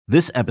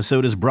This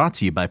episode is brought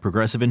to you by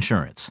Progressive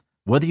Insurance.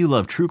 Whether you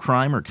love true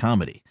crime or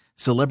comedy,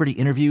 celebrity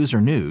interviews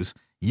or news,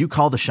 you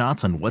call the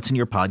shots on what's in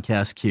your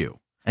podcast queue.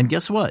 And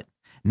guess what?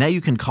 Now you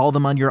can call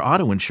them on your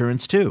auto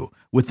insurance too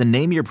with the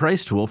Name Your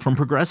Price tool from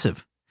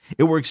Progressive.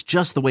 It works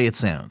just the way it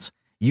sounds.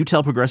 You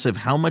tell Progressive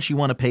how much you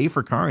want to pay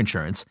for car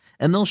insurance,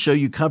 and they'll show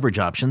you coverage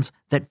options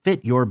that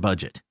fit your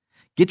budget.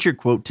 Get your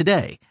quote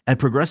today at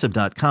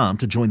Progressive.com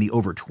to join the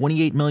over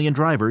 28 million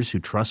drivers who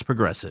trust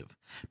Progressive.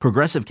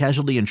 Progressive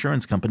Casualty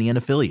Insurance Company and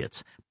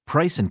Affiliates.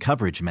 Price and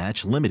coverage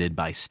match limited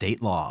by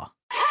state law.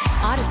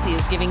 Odyssey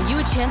is giving you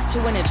a chance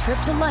to win a trip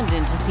to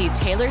London to see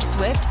Taylor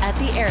Swift at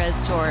the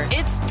Eras Tour.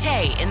 It's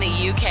Tay in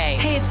the UK.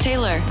 Hey, it's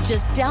Taylor.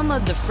 Just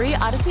download the free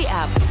Odyssey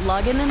app,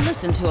 log in and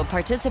listen to a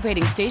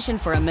participating station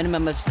for a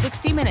minimum of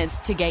 60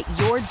 minutes to get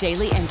your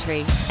daily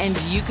entry. And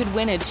you could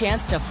win a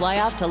chance to fly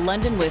off to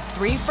London with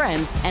 3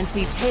 friends and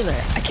see Taylor.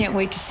 I can't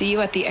wait to see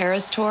you at the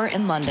Eras Tour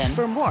in London.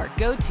 For more,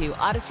 go to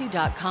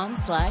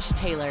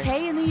odyssey.com/Taylor.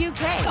 Tay in the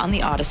UK. It's on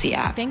the Odyssey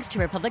app. Thanks to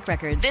Republic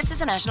Records. This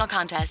is a national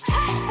contest.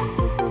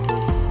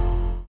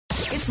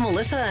 It's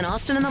Melissa and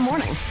Austin in the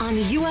morning on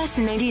US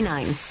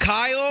 99.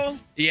 Kyle?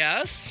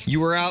 Yes? You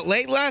were out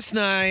late last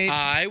night.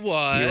 I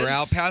was. You were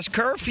out past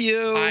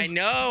curfew. I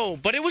know,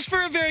 but it was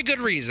for a very good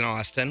reason,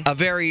 Austin. A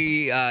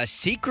very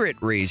secret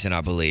reason, I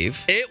believe.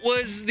 It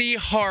was the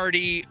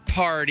Hardy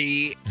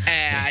Party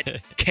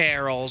at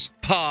Carol's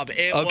Pub. So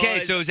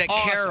it was at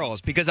awesome.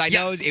 Carol's, because I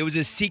know it was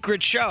a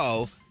secret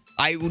show.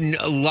 A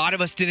lot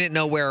of us didn't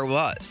know where it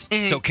was.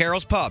 Mm-hmm. So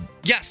Carol's Pub.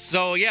 Yes.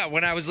 So, yeah,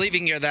 when I was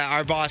leaving here, that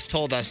our boss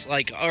told us,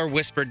 or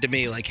whispered to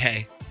me,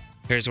 hey,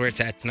 here's where it's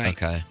at tonight.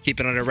 Okay. Keep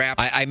it under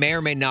wraps. I may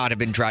or may not have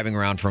been driving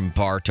around from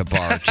bar to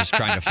bar just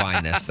trying to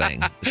find this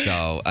thing.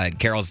 So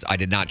Carol's, I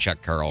did not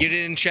check Carol's. You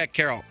didn't check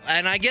Carol.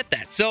 And I get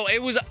that. So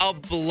it was a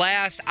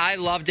blast. I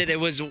loved it. It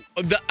was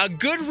a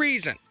good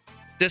reason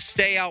to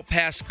stay out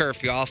past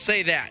curfew. I'll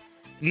say that.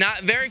 Not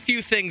very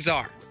few things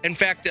are. In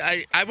fact,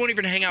 I won't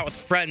even hang out with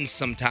friends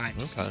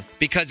sometimes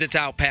because it's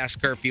out past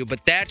curfew.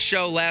 But that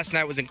show last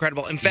night was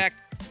incredible. In fact,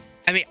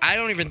 I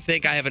don't even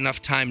think I have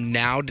enough time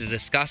now to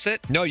discuss it.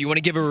 No, you want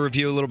to give a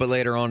review a little bit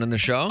later on in the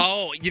show?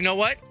 Oh, you know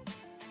what?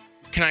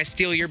 Can I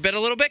steal your bit a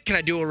little bit? Can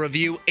I do a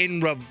review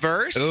in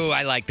reverse? Ooh,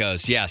 I like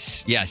those.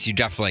 Yes, you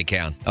definitely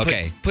can.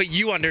 Okay. Put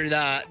you under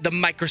the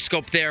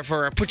microscope there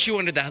put you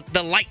under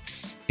the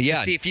lights. Yeah.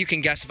 To see if you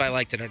can guess if I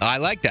liked it or not. I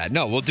like that.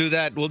 No, we'll do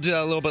that. We'll do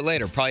that a little bit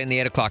later, probably in the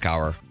 8 o'clock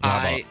hour.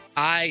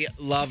 I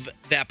love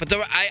that. But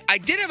I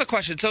did have a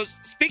question. So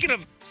speaking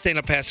of staying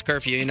up past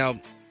curfew,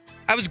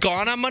 I was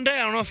gone on Monday.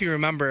 I don't know if you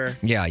remember.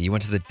 Yeah, you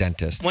went to the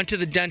dentist. Went to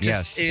the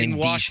dentist in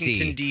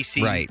Washington,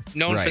 D.C. Right.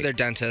 Known for their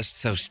dentist.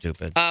 So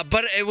stupid.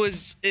 But it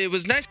was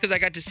nice because I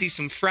got to see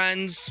some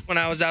friends when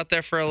I was out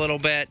there for a little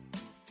bit.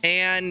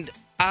 And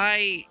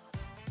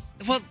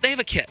they have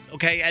a kid,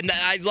 okay? And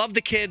I love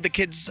the kid. The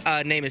kid's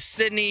name is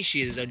Sydney.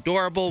 She is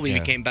adorable. We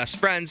became best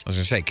friends. I was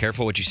going to say,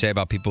 careful what you say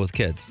about people with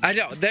kids. I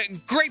know. They're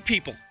great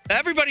people.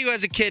 Everybody who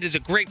has a kid is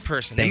a great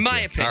person, in my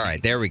opinion. All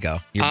right, there we go.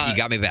 You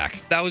got me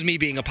back. That was me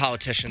being a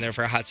politician there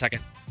for a hot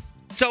second.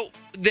 So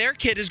their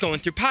kid is going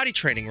through potty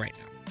training right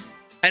now.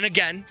 And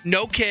again,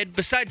 no kid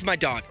besides my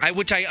dog,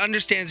 which I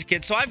understand is a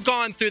kid. So I've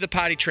gone through the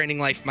potty training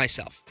life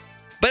myself.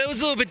 But it was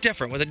a little bit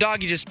different. With a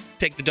dog, you just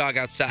take the dog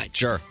outside.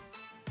 Sure.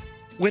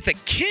 With a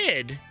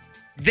kid,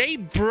 they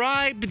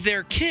bribed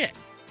their kid.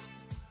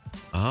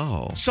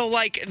 Oh. So,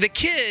 the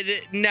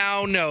kid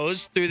now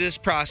knows through this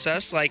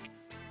process,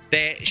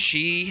 that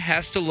she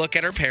has to look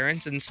at her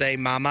parents and say,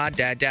 Mama,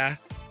 Dada,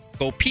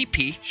 go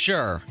pee-pee.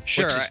 Sure. Which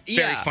is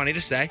very funny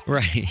to say.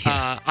 Right.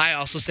 Yeah. I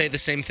also say the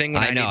same thing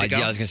when I know. need to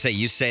go. I was going to say,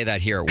 you say that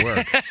here at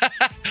work.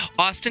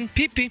 Austin,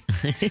 pee-pee.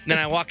 Then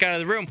I walk out of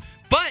the room.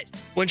 But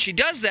when she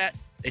does that,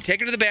 they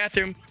take her to the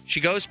bathroom. She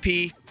goes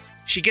pee.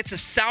 She gets a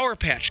Sour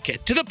Patch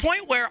Kid to the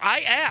point where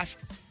I ask,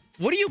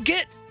 what do you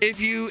get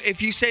if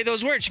you say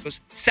those words? She goes,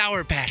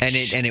 Sour Patch. And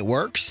it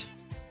works?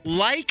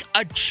 Like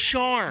a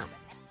charm.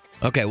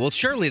 Okay, well,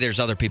 surely there's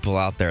other people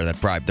out there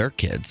that bribe their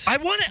kids. I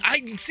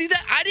see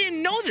that. I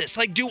didn't know this.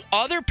 Do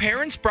other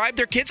parents bribe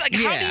their kids? How do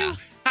you,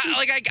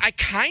 I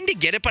kind of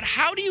get it, but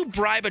how do you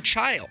bribe a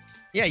child?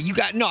 Yeah,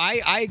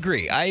 I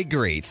agree.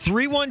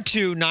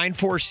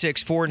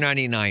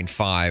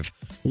 312-946-4995.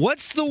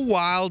 What's the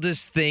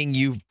wildest thing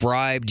you've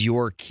bribed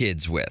your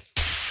kids with?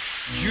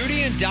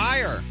 Judy and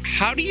Dyer.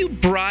 How do you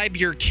bribe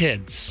your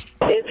kids?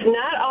 It's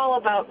not all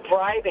about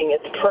bribing,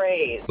 it's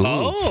praise.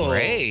 Ooh,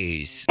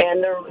 praise.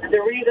 And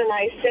the reason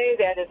I say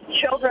that is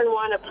children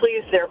want to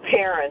please their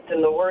parents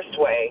in the worst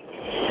way.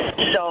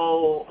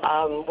 So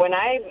when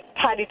I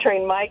potty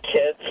trained my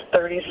kids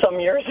 30-some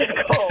years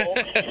ago,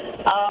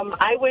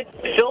 I would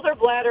fill their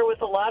bladder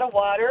with a lot of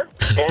water,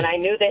 and I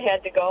knew they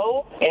had to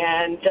go,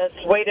 and just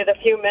waited a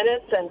few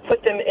minutes and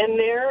put them in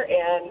there,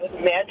 and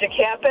magic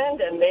happened,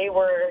 and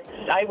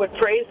I would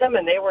praise them,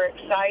 and they were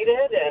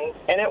excited,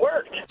 and it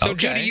worked. So,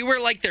 okay. Judy, you were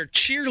like their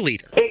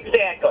cheerleader.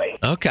 Exactly.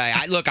 Okay.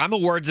 Look, I'm a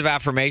words of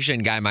affirmation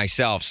guy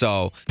myself,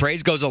 so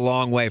praise goes a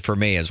long way for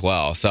me as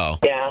well. So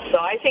yeah, so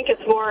I think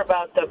it's more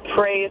about the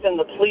praise and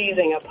the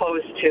pleasing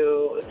opposed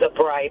to the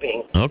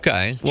bribing.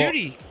 Okay. Well,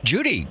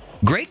 Judy,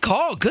 great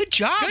call. Good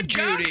job, good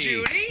job,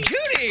 Judy.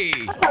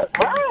 Judy. All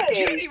right.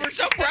 Judy, we're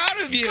so proud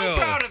of you. So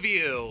proud of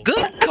you.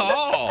 Good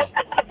call.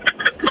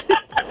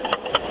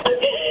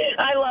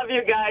 I love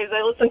you guys.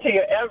 I listen to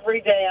you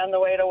every day on the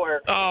way to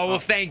work. Oh, well,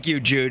 thank you,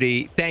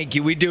 Judy. Thank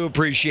you. We do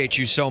appreciate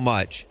you so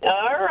much.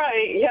 All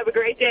right. You have a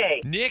great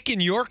day. Nick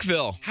in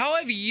Yorkville. How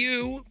have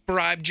you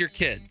bribed your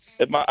kids?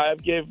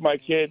 I've gave my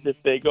kids, if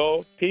they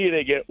go pee,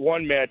 they get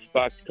 1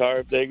 Matchbox car.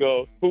 If they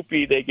go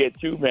poopy, they get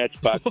 2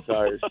 Matchbox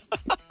cars.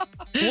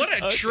 What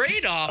a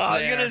trade-off I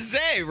was there. going to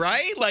say,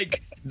 right?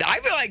 Like, I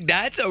feel like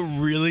that's a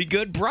really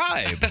good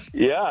bribe.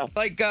 Yeah.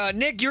 Like,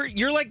 Nick,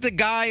 you're like the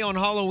guy on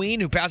Halloween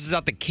who passes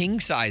out the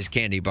king-size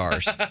candy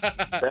bars.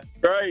 That's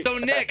right. So,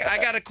 Nick, I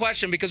got a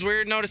question because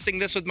we're noticing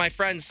this with my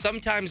friends.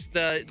 Sometimes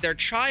their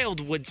child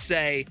would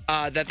say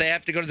that they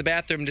have to go to the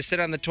bathroom to sit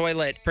on the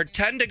toilet,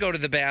 pretend to go to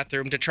the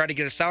bathroom to try to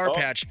get a Sour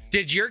Patch.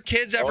 Did your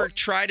kids ever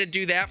try to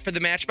do that for the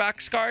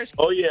Matchbox cars?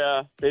 Oh,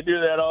 yeah. They do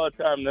that all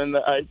the time. Then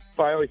I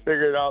finally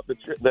figured out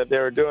that they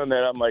were doing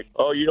that. I'm like,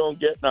 oh, you don't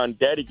get none.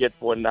 Daddy gets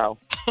one now.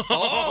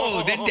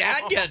 Oh, then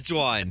Dad gets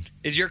one.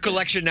 Is your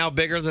collection now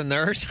bigger than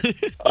theirs?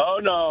 Oh,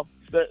 no.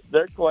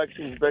 Their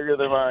collection's bigger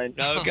than mine.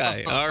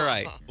 Okay. All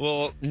right.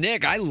 Well,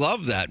 Nick, I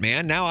love that,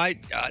 man. Now I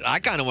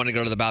kind of want to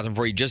go to the bathroom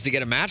for you just to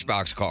get a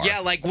Matchbox car. Yeah,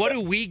 like what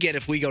do we get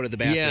if we go to the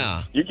bathroom?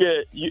 Yeah.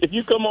 If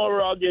you come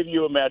over, I'll give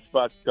you a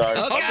Matchbox car. Okay.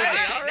 All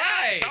right, right.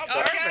 nice.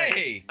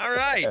 Okay. All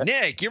right.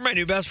 Nick, you're my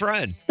new best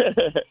friend.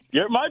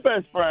 You're my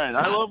best friend.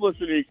 I love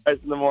listening to you guys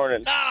in the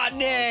morning. Ah,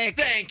 Nick.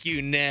 Thank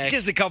you, Nick.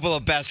 Just a couple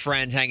of best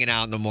friends hanging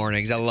out in the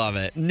mornings. I love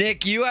it.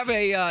 Nick, you have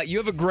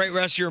a great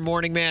rest of your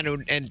morning,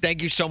 man, and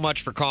thank you so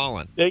much for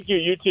calling. Thank you.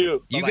 You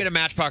too. You get a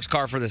Matchbox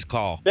car for this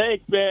call.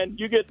 Thanks, man.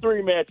 You get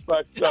 3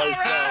 Matchbox cars. All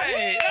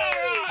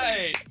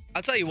right.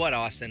 I'll tell you what,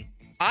 Austin.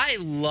 I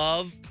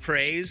love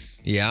praise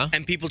Yeah.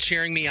 and people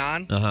cheering me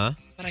on, Uh-huh.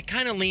 but I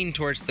kind of lean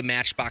towards the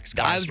Matchbox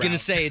cars. I was going to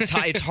say,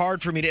 it's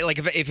hard for me to, like,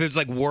 if it was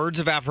like words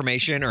of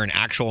affirmation or an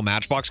actual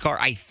Matchbox car,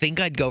 I think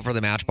I'd go for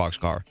the Matchbox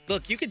car.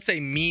 Look, you could say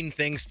mean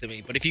things to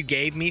me, but if you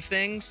gave me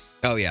things,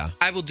 Oh, yeah.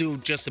 I will do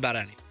just about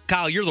anything.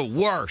 Kyle, you're the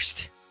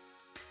worst.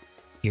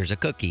 Here's a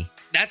cookie.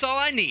 That's all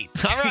I need.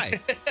 All right.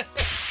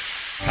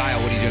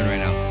 Kyle, what are you doing right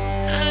now?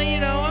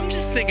 I'm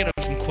just thinking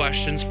of some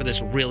questions for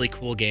this really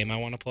cool game I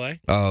want to play.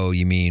 Oh,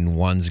 you mean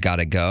one's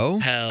gotta go?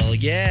 Hell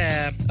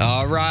yeah.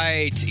 All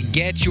right.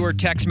 Get your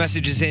text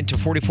messages in to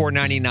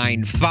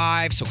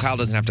 44995 so Kyle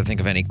doesn't have to think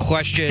of any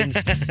questions.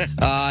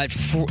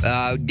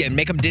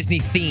 Make them Disney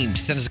themed.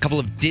 Send us a couple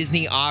of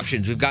Disney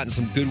options. We've gotten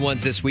some good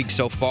ones this week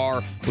so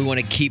far. We want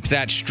to keep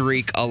that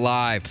streak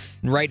alive.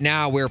 And right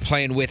now, we're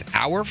playing with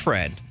our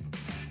friend,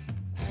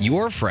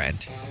 your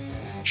friend,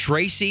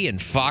 Tracy in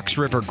Fox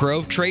River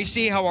Grove.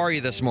 Tracy, how are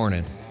you this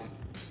morning?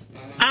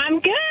 I'm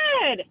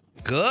good.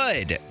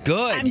 Good.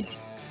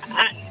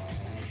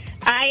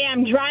 I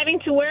am driving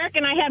to work,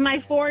 and I have my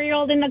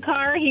 4-year-old in the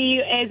car. He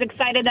is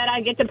excited that I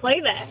get to play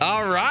this.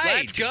 All right.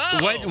 Let's go.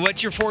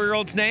 What's your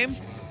 4-year-old's name?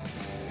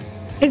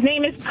 His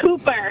name is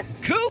Cooper.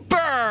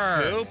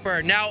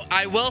 Cooper. Now,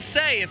 I will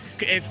say,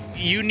 if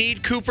you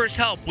need Cooper's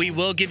help, we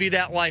will give you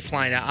that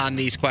lifeline on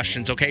these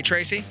questions. Okay,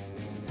 Tracy?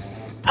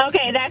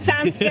 Okay, that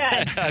sounds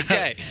good.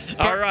 Okay.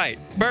 All right.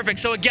 Perfect.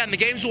 So again, the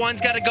game's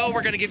one's got to go.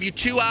 We're going to give you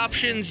 2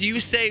 options.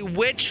 You say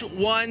which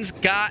one's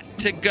got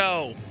to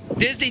go.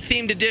 Disney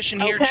themed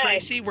edition here, Okay.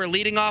 Tracy. We're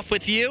leading off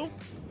with you.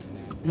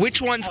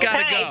 Which one's got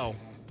to Okay. go?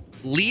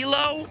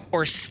 Lilo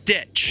or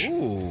Stitch?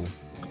 Ooh.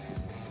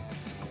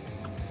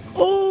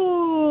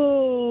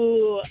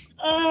 Ooh.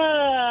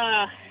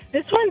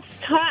 This one's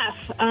tough.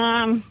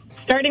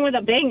 Starting with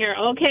a banger.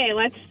 Okay,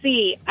 let's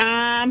see.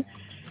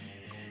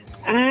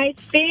 I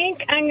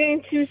think I'm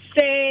going to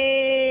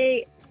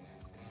say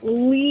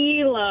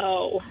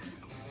Lilo.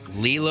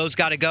 Lilo's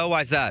got to go.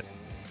 Why's that?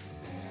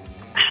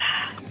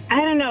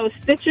 I don't know.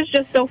 Stitch is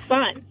just so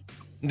fun.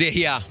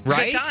 Yeah,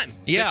 right? time.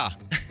 Yeah.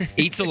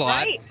 Eats a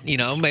lot. Right.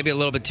 Maybe a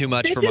little bit too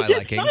much This for is my just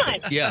liking. fun.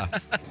 Yeah.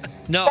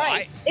 No,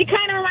 Right. It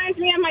kind of reminds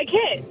me of my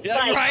kids. Yeah,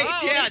 Like, right. oh,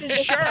 Yeah, this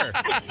is-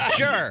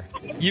 sure.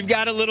 You've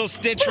got a little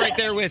Stitch right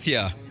there with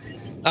you.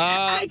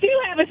 I do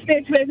have a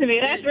Stitch with me.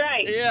 That's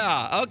right.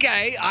 Yeah.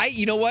 Okay.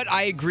 You know what?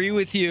 I agree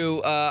with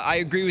you.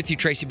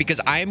 Tracy,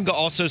 because I'm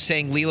also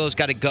saying Lilo's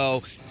got to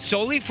go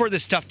solely for the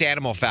stuffed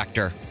animal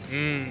factor.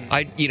 It's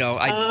a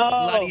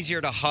lot easier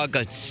to hug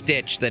a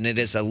Stitch than it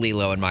is a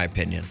Lilo, in my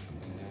opinion.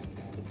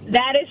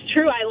 That is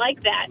true. I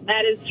like that.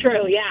 That is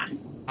true. Yeah.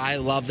 I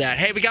love that.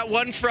 Hey, we got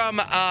one from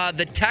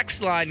the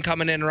text line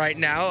coming in right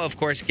now. Of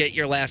course, get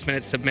your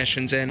last-minute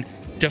submissions in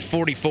to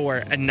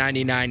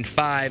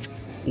 44995.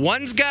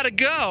 One's got to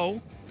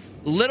go,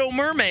 Little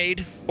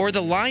Mermaid or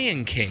The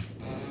Lion King?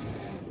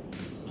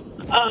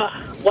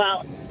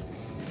 Well,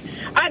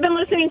 I've been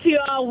listening to you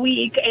all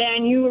week,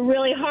 and you were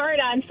really hard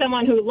on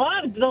someone who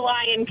loved The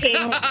Lion King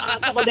a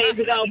couple days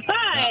ago.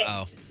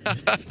 But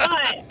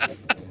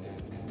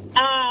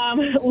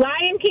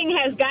Lion King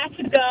has got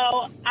to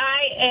go.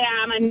 I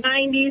am a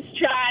 90s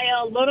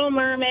child, Little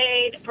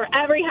Mermaid for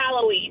every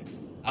Halloween.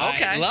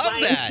 Okay. I love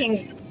Lion that.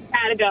 King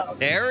gotta go.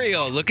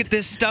 Ariel, look at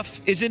this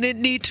stuff. Isn't it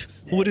neat?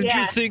 Wouldn't you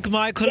Yes. think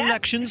my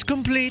collection's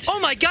complete? Oh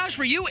my gosh,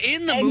 were you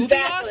in the movie,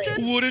 Exactly.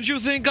 Austin? Wouldn't you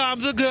think I'm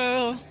the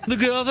girl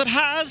that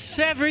has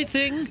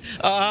everything?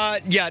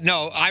 Yeah,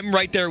 no, I'm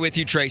right there with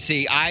you,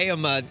 Tracy. I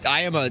am a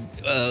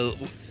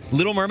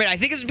Little Mermaid. I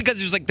think it's because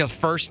it was like the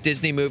first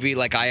Disney movie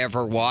like I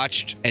ever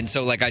watched, and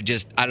so like I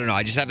don't know,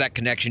 I just have that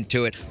connection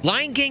to it.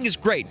 Lion King is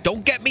great.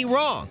 Don't get me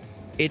wrong,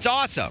 it's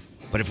awesome.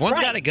 But if one's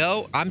got to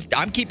go, I'm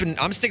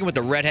sticking with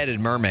the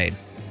redheaded mermaid.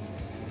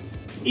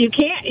 You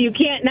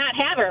can't not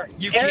have her.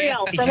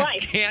 Ariel for You life.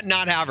 can't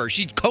not have her.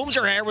 She combs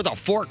her hair with a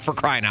fork, for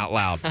crying out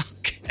loud.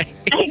 Okay.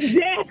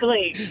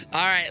 Exactly.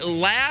 All right,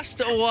 last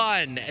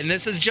one. And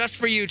this is just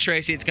for you,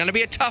 Tracy. It's going to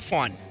be a tough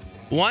one.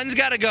 One's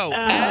got to go.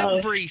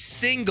 Every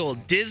single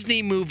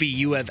Disney movie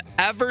you have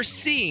ever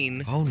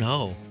seen. Oh,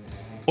 no.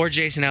 Or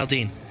Jason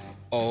Aldean.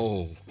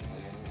 Oh.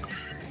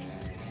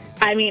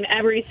 I mean,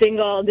 every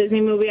single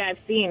Disney movie I've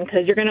seen,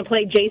 because you're going to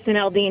play Jason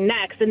Aldean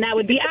next, and that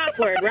would be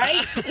awkward,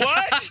 right?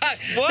 What?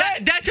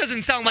 What? That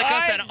doesn't sound like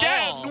us at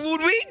all.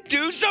 Would we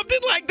do something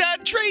like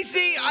that,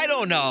 Tracy? I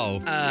don't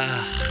know.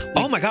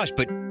 Oh, my gosh,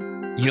 but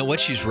you know what?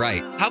 She's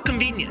right. How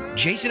convenient.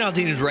 Jason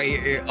Aldean is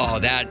right. Oh,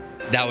 that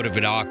would have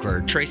been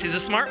awkward. Tracy's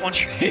a smart one.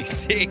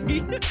 Tracy.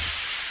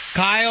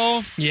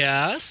 Kyle,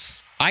 Yes.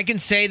 I can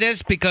say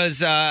this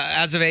because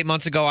as of 8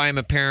 months ago, I am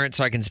a parent,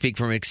 so I can speak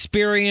from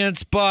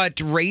experience, but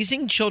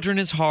raising children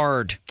is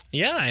hard,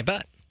 Yeah, I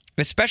bet.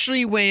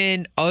 especially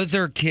when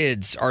other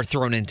kids are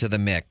thrown into the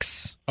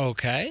mix.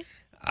 Okay.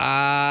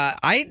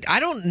 I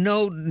don't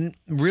know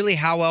really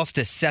how else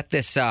to set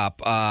this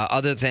up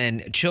other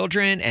than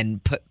children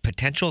and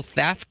potential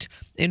theft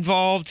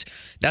involved.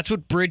 That's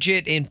what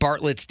Bridget in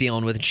Bartlett's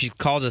dealing with. And she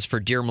called us for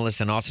Dear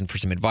Melissa and Austin for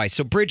some advice.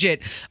 So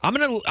Bridget, I'm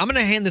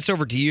gonna hand this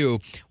over to you.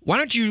 Why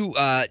don't you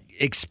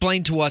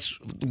explain to us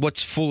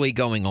what's fully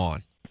going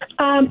on?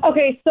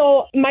 Okay,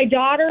 so my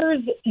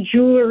daughter's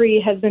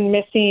jewelry has been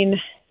missing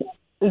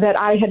that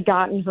I had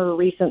gotten her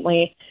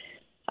recently.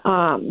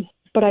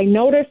 But I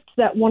noticed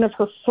that one of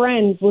her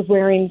friends was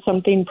wearing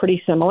something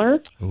pretty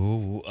similar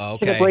Ooh, to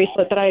the okay.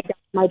 bracelet that I had got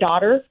my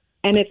daughter.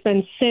 And it's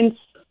been since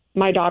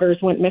my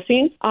daughter's went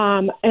missing.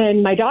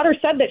 And my daughter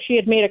said that she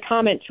had made a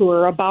comment to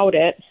her about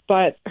it,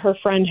 but her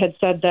friend had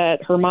said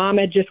that her mom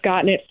had just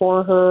gotten it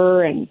for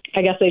her, and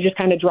I guess they just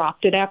kind of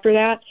dropped it after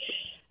that.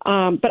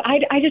 But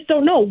I just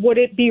don't know. Would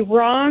it be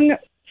wrong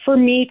for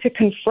me to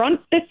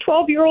confront this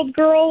 12-year-old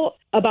girl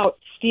about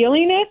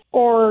stealing it,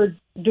 or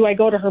do I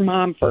go to her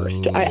mom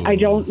first? I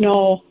don't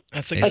know.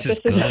 That's This is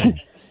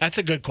good. That's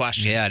a good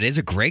question. Yeah, it is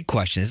a great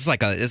question. It's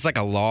like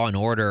a Law and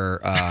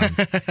Order.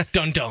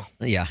 Dun dun.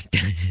 Yeah.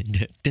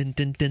 Dun,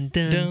 dun, dun,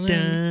 dun,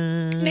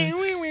 dun.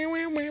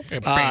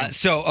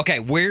 So, okay,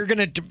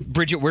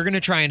 Bridget, we're gonna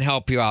try and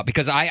help you out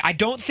because I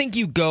don't think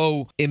you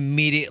go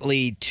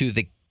immediately to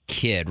the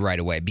kid right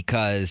away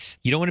because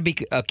you don't want to be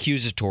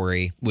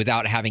accusatory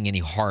without having any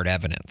hard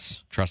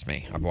evidence. Trust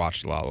me, I've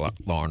watched a lot of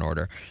Law and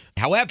Order.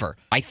 However,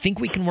 I think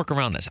we can work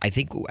around this. I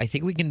think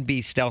we can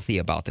be stealthy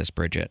about this,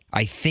 Bridget.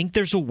 I think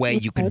there's a way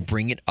you can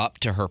bring it up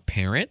to her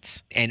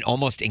parents and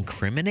almost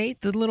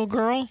incriminate the little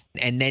girl,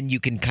 and then you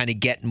can kind of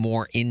get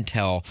more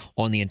intel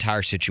on the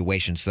entire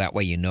situation so that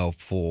way you know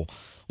full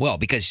well.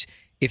 Because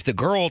if the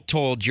girl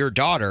told your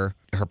daughter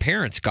her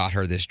parents got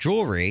her this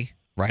jewelry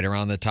right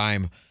around the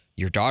time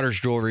your daughter's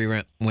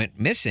jewelry went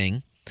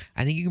missing,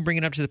 I think you can bring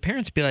it up to the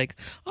parents and be like,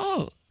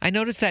 oh, I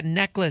noticed that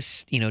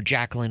necklace,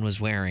 Jacqueline was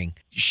wearing.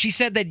 She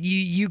said that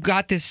you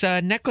got this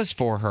necklace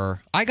for her.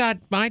 I got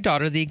my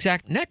daughter the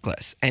exact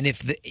necklace. And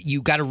if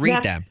you got to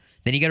read them,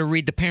 then you got to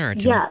read the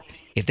parents. Yeah.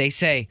 If they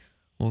say,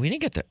 well, we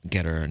didn't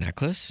get her a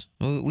necklace.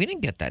 Well, we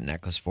didn't get that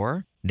necklace for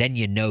her. Then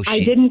you know I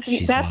didn't think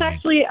she's that's lying.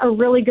 actually a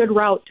really good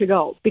route to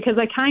go because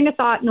I kind of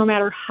thought no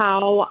matter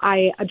how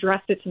I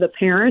addressed it to the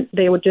parent,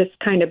 they would just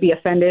kind of be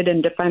offended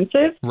and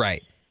defensive.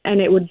 Right.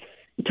 And it would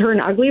turn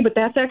ugly, but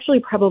that's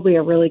actually probably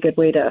a really good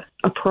way to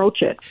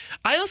approach it.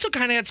 I also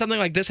kind of had something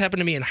like this happen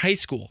to me in high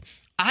school.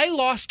 I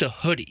lost a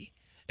hoodie.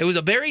 It was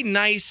a very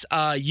nice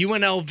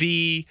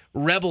UNLV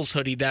Rebels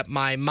hoodie that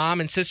my mom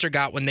and sister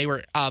got when they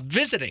were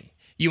visiting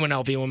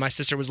UNLV when my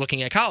sister was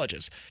looking at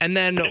colleges. And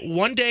then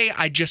one day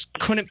I just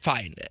couldn't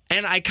find it.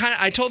 And I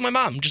told my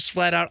mom just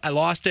flat out, I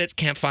lost it,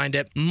 can't find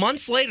it.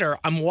 Months later,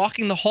 I'm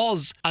walking the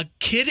halls. A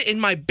kid in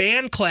my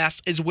band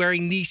class is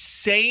wearing the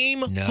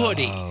same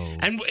hoodie.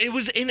 And it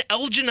was in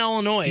Elgin,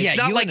 Illinois. It's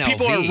not like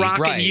people are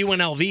rocking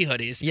UNLV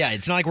hoodies. Yeah,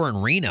 it's not like we're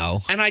in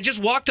Reno. And I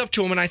just walked up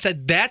to him and I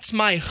said, that's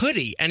my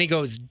hoodie. And he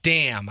goes,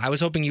 damn, I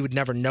was hoping you would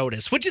never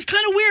notice. Which is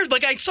kind of weird.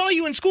 Like, I saw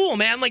you in school,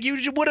 man. Like, you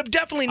would have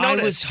definitely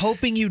noticed. I was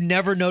hoping you'd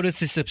never notice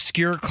this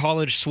obscure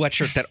college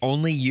sweatshirt that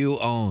only you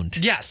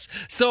owned. Yes.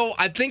 So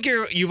I think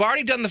you've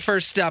already done the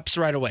first steps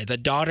right away. The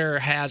daughter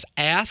has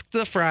asked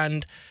the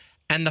friend,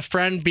 and the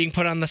friend being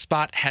put on the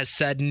spot has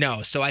said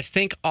no. So I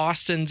think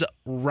Austin's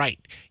right.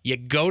 You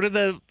go to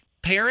the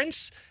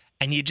parents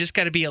and you just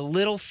got to be a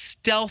little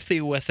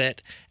stealthy with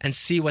it and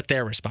see what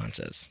their response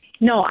is.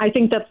 No, I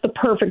think that's the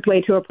perfect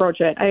way to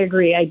approach it. I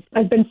agree.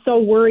 I've been so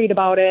worried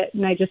about it,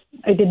 and I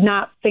did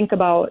not think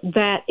about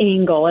that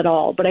angle at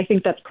all, but I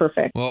think that's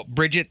perfect. Well,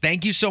 Bridget,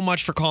 thank you so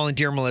much for calling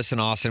Dear Melissa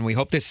and Austin. We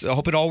hope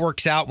it all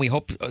works out,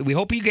 and we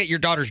hope you get your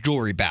daughter's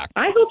jewelry back.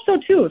 I hope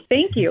so, too.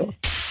 Thank you.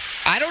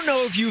 I don't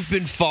know if you've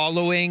been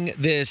following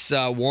this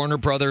Warner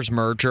Brothers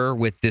merger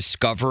with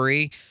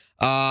Discovery,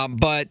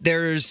 but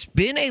there's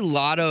been a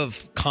lot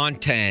of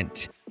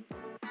content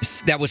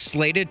that was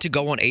slated to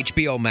go on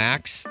HBO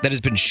Max that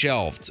has been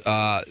shelved.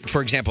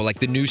 For example, like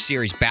the new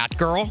series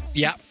Batgirl.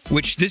 Yeah.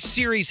 Which this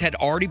series had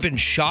already been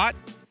shot.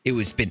 It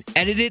was been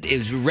edited. It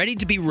was ready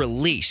to be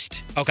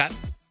released. Okay.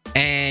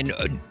 And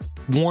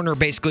Warner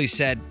basically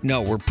said,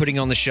 no, we're putting it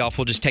on the shelf.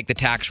 We'll just take the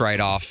tax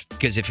write-off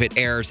because if it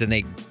airs, then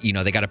they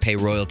got to pay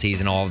royalties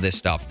and all of this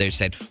stuff. They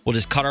said, we'll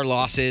just cut our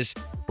losses.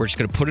 We're just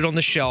going to put it on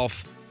the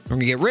shelf. We're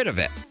going to get rid of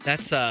it.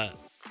 That's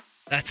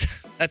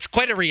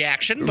quite a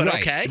reaction, but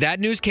right. Okay. That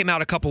news came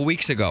out a couple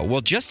weeks ago. Well,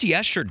 just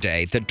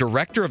yesterday, the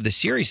director of the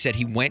series said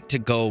he went to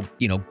go,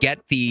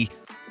 get the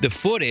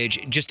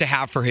footage just to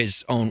have for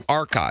his own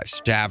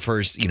archives, to have for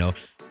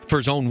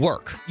his own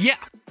work. Yeah,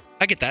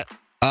 I get that.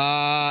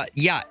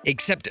 Yeah,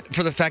 except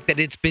for the fact that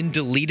it's been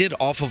deleted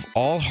off of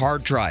all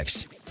hard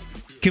drives.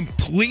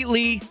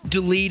 Completely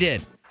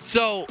deleted.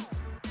 So,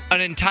 an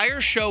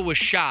entire show was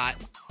shot.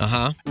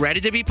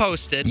 Ready to be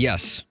posted.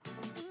 Yes.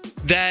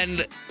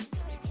 Then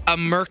a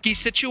murky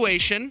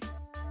situation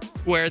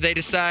where they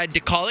decide to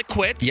call it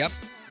quits. Yep.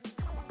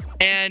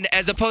 And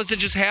as opposed to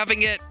just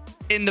having it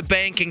in the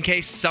bank in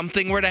case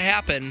something were to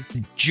happen.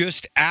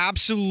 Just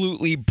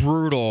absolutely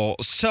brutal.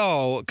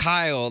 So,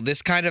 Kyle,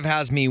 this kind of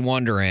has me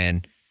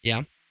wondering.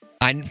 Yeah.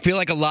 I feel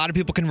like a lot of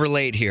people can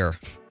relate here.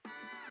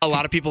 A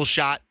lot of people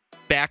shot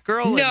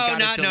Batgirl? No,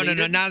 not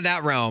in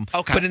that realm.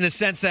 Okay. But in the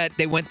sense that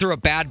they went through a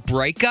bad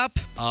breakup.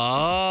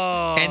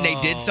 Oh. And they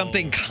did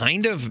something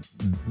kind of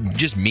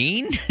just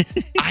mean.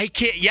 I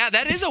can't. Yeah,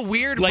 that is a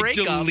weird like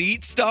breakup.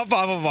 Delete stuff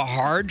off of a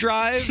hard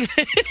drive.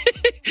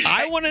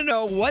 I want to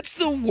know, what's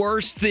the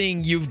worst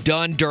thing you've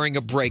done during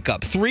a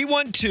breakup?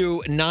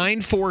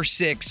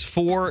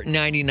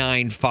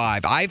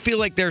 312-946-4995. I feel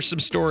like there's some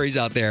stories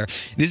out there.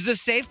 This is a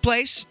safe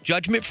place,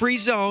 judgment-free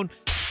zone.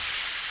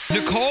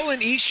 Nicole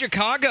in East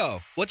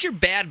Chicago. What's your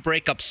bad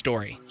breakup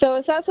story? So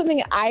it's not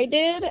something I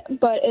did,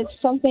 but it's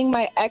something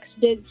my ex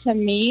did to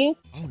me.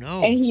 Oh,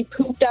 no. And he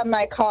pooped on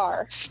my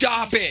car.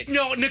 Stop it.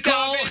 No,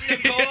 Nicole.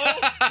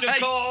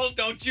 Nicole,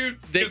 don't you.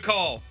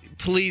 Nicole.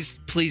 Please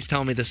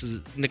tell me this is...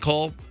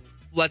 Nicole,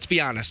 let's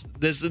be honest.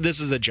 This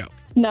is a joke.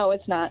 No,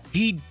 it's not.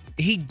 He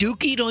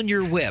dookied on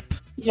your whip.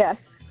 Yes.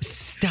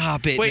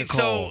 Stop it, Wait,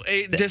 Nicole.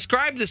 so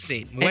describe the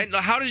scene.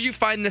 How did you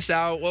find this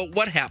out?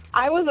 What happened?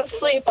 I was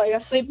asleep,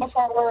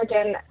 before work,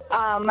 and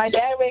my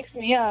dad wakes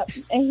me up,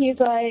 and he's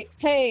like,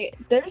 "Hey,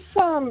 there's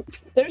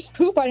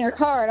poop on your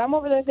car," and I'm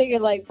over there thinking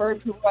like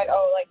bird poop, like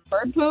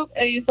bird poop,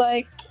 and he's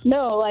like,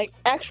 "No, like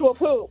actual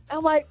poop."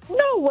 I'm like,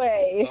 "No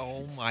way!"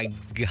 Oh my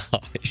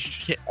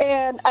gosh!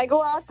 And I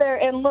go out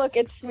there and look,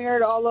 it's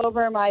smeared all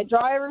over my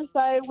driver's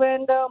side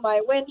window,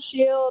 my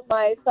windshield,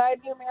 my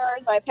side view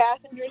mirrors, my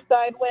passenger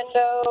side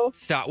window.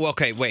 Stop. Well,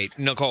 okay, wait,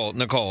 Nicole.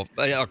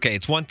 Okay,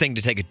 it's one thing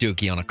to take a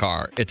dookie on a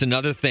car. It's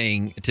another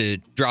thing to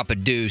drop a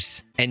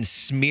deuce and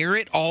smear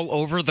it all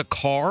over the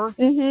car.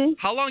 Mm-hmm.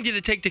 How long did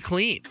it take to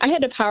clean? I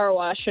had to power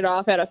wash it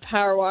off at a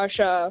car wash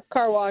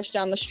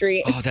down the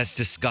street. Oh, that's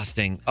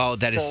disgusting. Oh,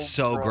 that is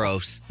so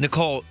gross.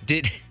 Nicole,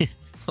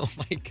 oh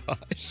my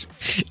gosh.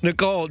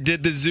 Nicole,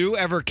 did the zoo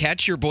ever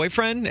catch your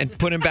boyfriend and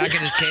put him back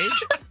in his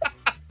cage?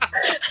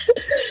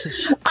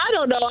 I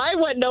don't know. I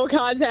went no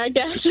contact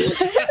after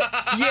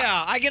that.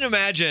 Yeah, I can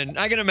imagine.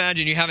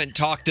 You haven't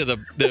talked to the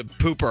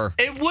pooper.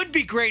 It would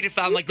be great if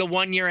on like the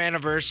 1 year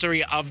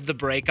anniversary of the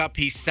breakup,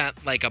 he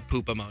sent like a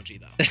poop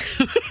emoji though.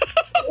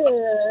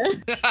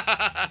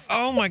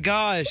 Oh my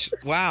gosh.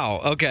 Wow.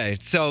 Okay.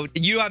 So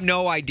you have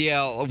no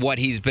idea what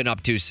he's been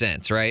up to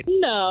since, right?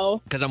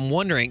 No. Because I'm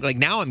wondering, like,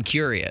 now I'm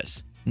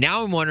curious.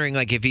 Now I'm wondering,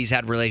 like, if he's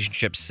had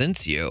relationships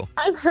since you.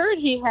 I've heard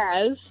he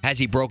has. Has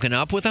he broken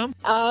up with them?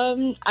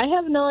 I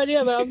have no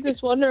idea, but I'm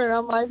just wondering.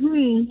 I'm like,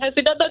 has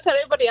he done that to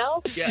anybody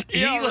else?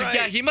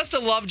 Yeah, he must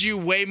have loved you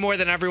way more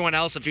than everyone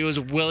else if he was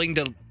willing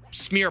to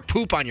smear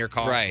poop on your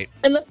car. Right.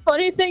 And the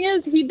funny thing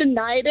is, he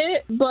denied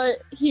it, but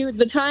at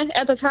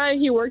the time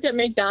he worked at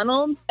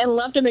McDonald's and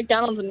left a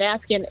McDonald's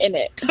napkin in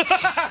it.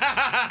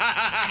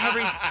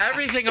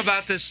 Everything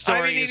about this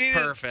story is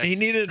perfect. He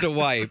needed to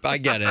wipe. I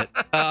get it.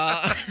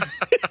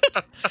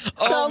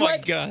 So my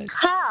God.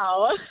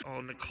 How?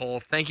 Oh,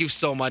 Nicole, thank you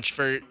so much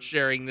for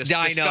sharing this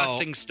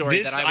disgusting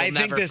story that I will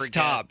never forget. I think this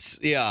tops.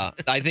 Yeah,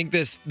 I think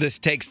this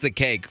takes the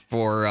cake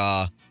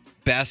for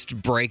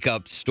best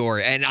breakup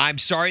story. And I'm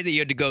sorry that you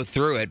had to go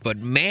through it, but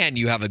man,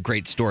 you have a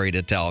great story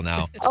to tell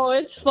now. Oh,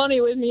 it's funny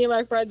when me and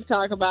my friends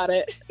talk about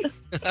it.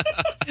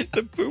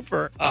 The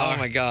pooper. Oh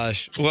my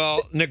gosh.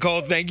 Well,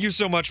 Nicole, thank you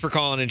so much for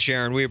calling and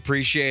sharing. We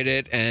appreciate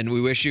it, and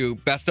we wish you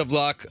best of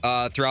luck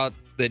throughout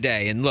the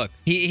day. And look,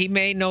 he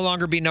may no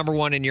longer be number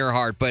one in your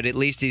heart, but at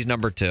least he's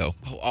number two.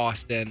 Oh,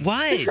 Austin.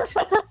 What?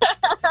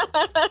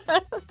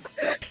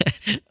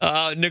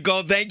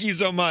 Nicole, thank you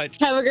so much.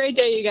 Have a great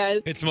day, you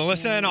guys. It's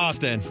Melissa and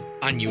Austin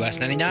On US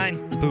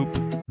 99.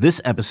 Poop.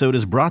 This episode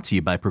is brought to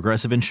you by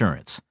Progressive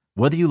Insurance.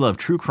 Whether you love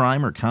true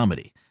crime or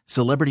comedy,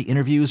 celebrity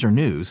interviews or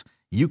news,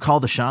 you call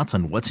the shots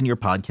on what's in your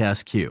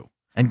podcast queue.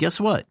 And guess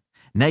what?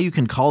 Now you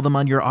can call them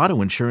on your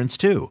auto insurance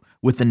too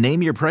with the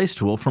Name Your Price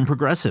tool from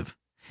Progressive.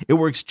 It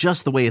works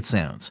just the way it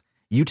sounds.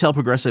 You tell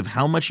Progressive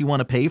how much you want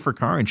to pay for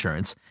car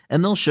insurance,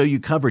 and they'll show you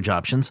coverage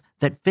options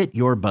that fit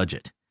your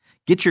budget.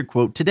 Get your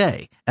quote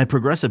today at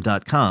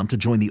Progressive.com to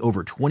join the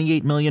over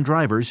 28 million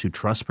drivers who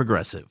trust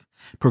Progressive.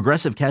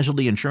 Progressive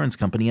Casualty Insurance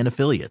Company and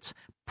Affiliates.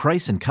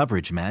 Price and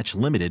coverage match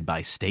limited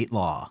by state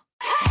law.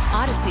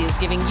 Odyssey is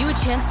giving you a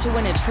chance to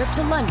win a trip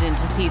to London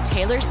to see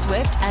Taylor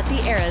Swift at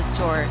the Eras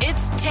Tour.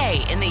 It's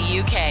Tay in the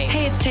UK.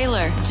 Hey, it's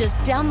Taylor. Just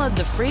download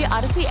the free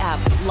Odyssey app,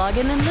 log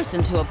in and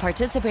listen to a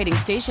participating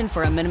station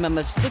for a minimum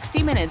of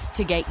 60 minutes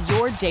to get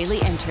your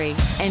daily entry.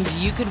 And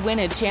you could win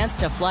a chance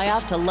to fly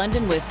off to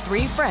London with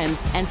 3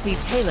 friends and see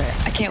Taylor.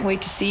 I can't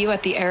wait to see you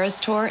at the Eras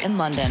Tour in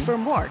London. For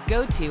more,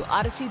 go to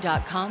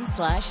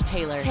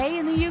odyssey.com/Taylor. Tay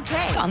in the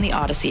UK. It's on the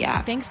Odyssey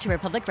app. Thanks to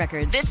Republic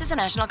Records. This is a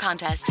national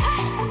contest.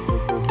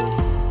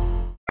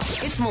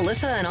 It's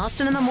Melissa and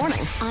Austin in the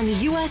morning on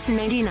US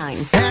 99.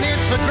 And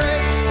it's a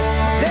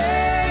great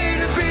day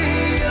to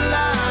be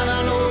alive.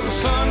 I know the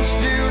sun's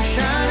still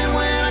shining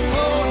when I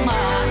close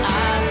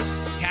my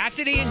eyes.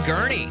 Cassidy and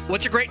Gurney.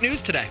 What's your great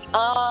news today?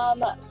 My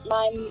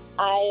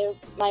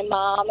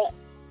mom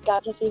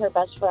got to see her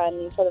best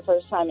friend for the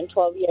first time in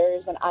 12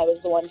 years, and I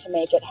was the one to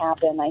make it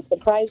happen. I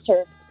surprised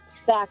her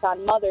back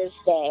on Mother's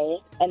Day,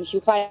 and she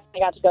finally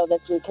got to go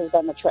this week because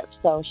of the trip.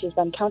 So she's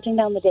been counting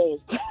down the days.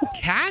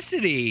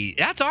 Cassidy,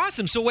 that's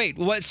awesome. So wait,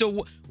 what?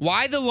 So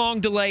why the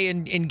long delay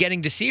in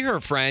getting to see her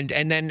friend,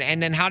 and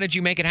then how did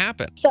you make it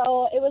happen?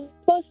 So it was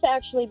supposed to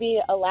actually be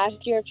a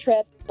last year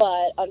trip,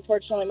 but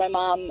unfortunately my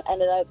mom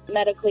ended up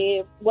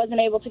medically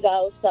wasn't able to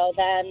go. So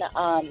then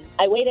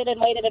I waited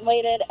and waited and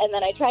waited, and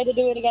then I tried to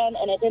do it again,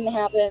 and it didn't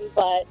happen.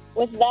 But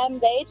with them,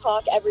 they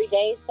talk every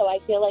day, so I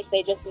feel like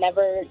they just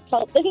never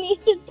felt the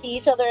need to see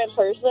each other in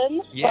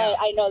person. Yeah. But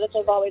I know that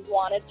they've always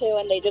wanted to,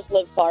 and they just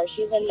live far.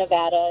 She's in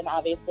Nevada, and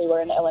obviously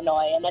we're in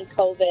Illinois, and then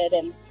COVID,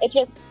 and it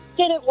just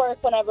didn't work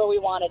whenever we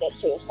wanted it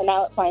to. So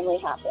now it finally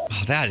happened.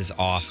 Oh, that is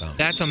awesome.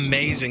 That's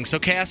amazing. So,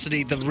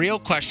 Cassidy, the real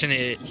question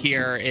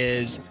here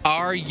is,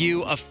 are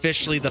you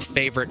officially the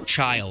favorite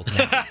child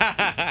now?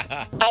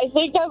 I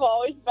think I've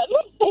always been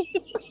the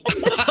favorite.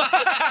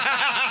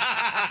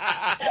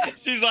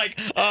 She's like,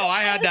 oh,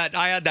 I had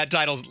that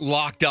title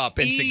locked up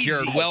and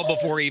secured well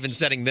before even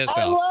setting this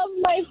I up. love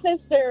my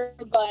sister,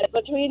 but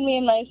between me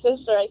and my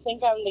sister, I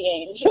think I'm the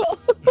angel.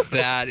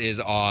 That is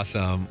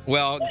awesome.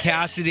 Well,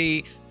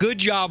 Cassidy, good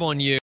job on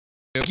you.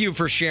 Thank you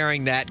for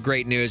sharing that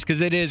great news,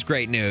 because it is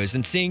great news.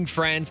 And seeing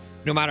friends,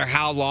 no matter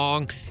how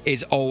long,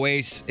 is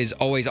always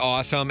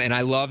awesome. And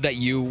I love that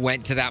you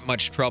went to that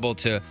much trouble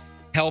to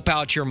help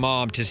out your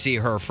mom to see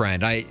her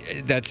friend.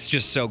 That's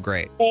just so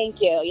great.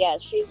 Thank you. Yes,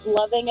 she's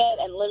loving it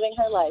and living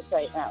her life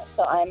right now.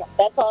 So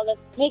that's all that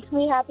makes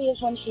me happy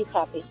is when she's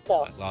happy.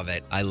 So I love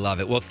it. I love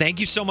it. Well, thank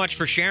you so much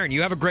for sharing.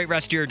 You have a great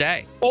rest of your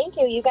day. Thank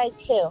you. You guys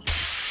too.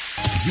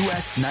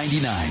 US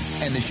 99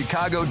 and the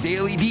Chicago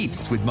Daily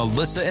Beats with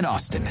Melissa and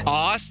Austin.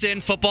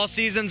 Austin, football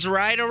season's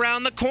right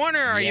around the corner.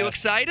 Are you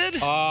excited?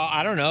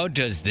 I don't know.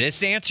 Does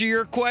this answer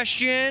your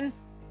question?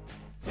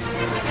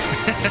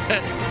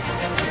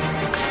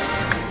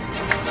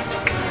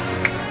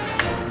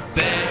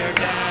 Bear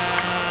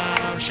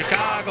down,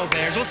 Chicago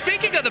Bears. Well,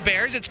 speaking of the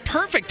Bears, it's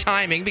perfect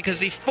timing because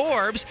the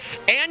Forbes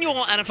annual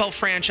NFL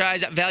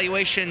franchise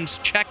valuations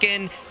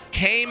check-in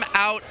came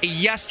out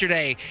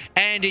yesterday,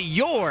 and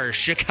your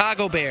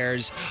Chicago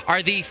Bears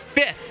are the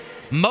 5th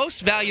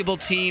most valuable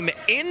team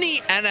in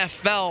the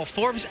NFL.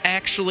 Forbes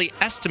actually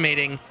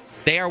estimating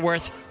they are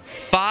worth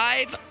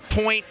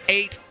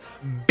 $5.8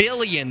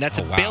 billion. That's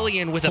a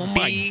billion with a B. Oh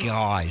my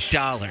gosh.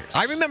 Dollars.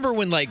 I remember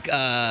when I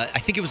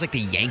think it was like the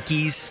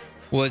Yankees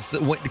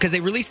because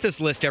they release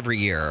this list every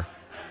year.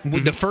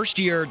 Mm-hmm. The first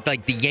year,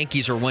 like the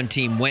Yankees or one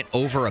team went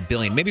over $1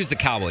 billion. Maybe it was the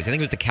Cowboys. I think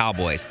it was the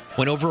Cowboys.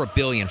 Went over $1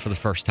 billion for the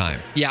first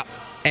time. Yeah.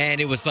 And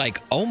it was like,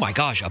 oh my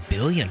gosh, $1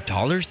 billion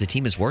the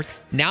team is worth?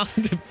 Now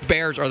the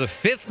Bears are the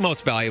 5th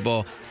most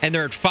valuable, and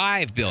they're at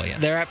 $5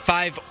 billion. They're at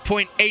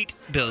 $5.8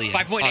 billion.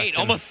 5.8,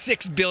 almost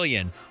 $6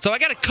 billion. So I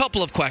got a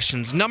couple of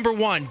questions. Number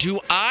one,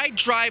 do I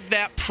drive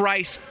that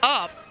price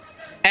up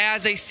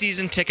as a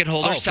season ticket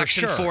holder?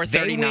 Section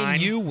 439. They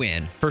win, you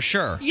win, for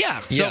sure.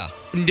 Yeah. So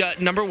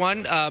number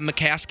one,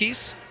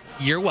 McCaskey's,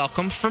 you're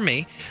welcome for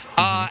me.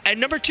 And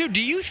number two, do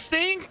you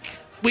think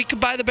we could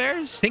buy the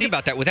Bears? Think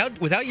about that.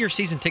 Without your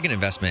season ticket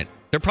investment,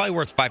 they're probably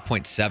worth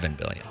 $5.7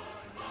 billion.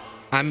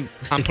 I'm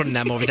putting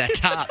them over that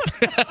top.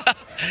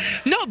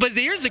 No, but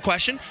here's the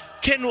question: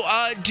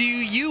 do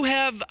you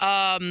have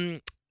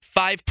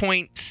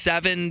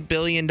 $5.7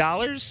 billion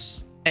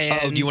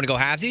And do you want to go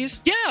halvesies?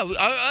 Yeah.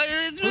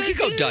 We could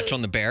go Dutch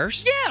on the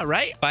Bears. Yeah,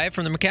 right? Buy it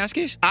from the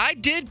McCaskies? I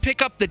did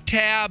pick up the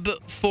tab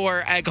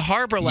for Egg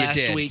Harbor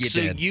last week,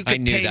 so you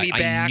could pay me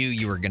back. I knew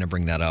you were going to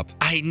bring that up.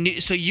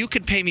 So you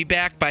could pay me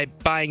back by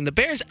buying the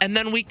Bears, and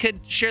then we could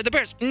share the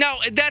Bears. No,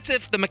 that's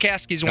if the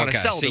McCaskies want to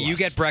sell to us. So you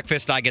get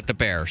breakfast, I get the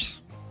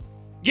Bears.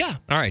 Yeah.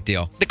 All right,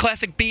 deal. The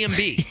classic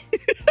B&B.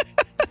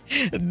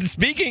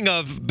 Speaking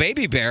of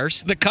baby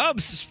Bears, the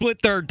Cubs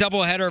split their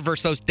doubleheader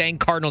versus those dang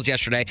Cardinals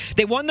yesterday.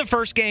 They won the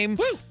first game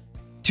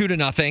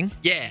 2-0.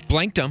 Yeah.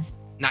 Blanked them.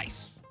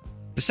 Nice.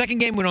 The second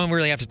game we don't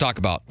really have to talk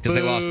about because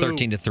they lost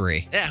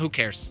 13-3. Yeah, who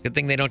cares? Good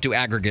thing they don't do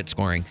aggregate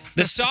scoring.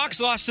 The Sox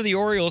lost to the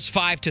Orioles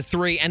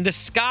 5-3, and the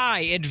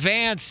Sky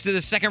advanced to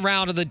the second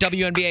round of the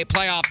WNBA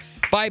playoffs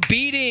by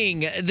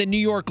beating the New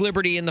York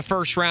Liberty in the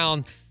first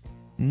round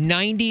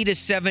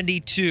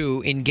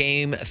 90-72 in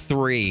Game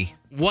 3.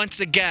 Once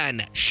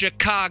again,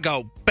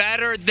 Chicago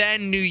better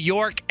than New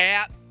York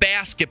at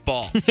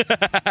basketball.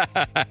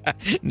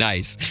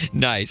 Nice.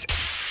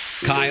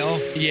 Kyle?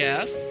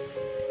 Yes?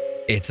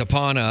 It's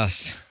upon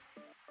us.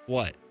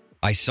 What?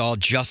 I saw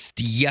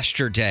just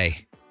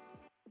yesterday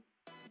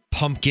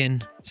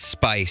pumpkin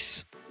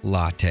spice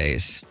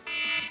lattes.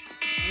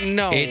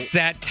 No. It's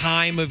that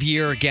time of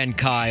year again,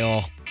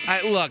 Kyle.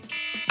 I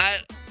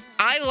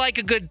like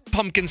a good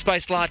pumpkin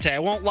spice latte. I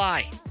won't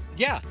lie.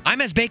 Yeah,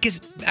 I'm as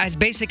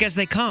basic as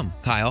they come,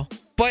 Kyle.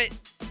 But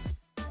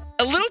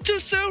a little too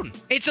soon.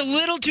 It's a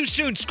little too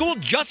soon. School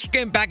just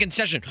came back in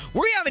session.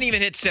 We haven't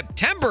even hit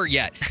September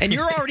yet, and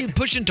you're already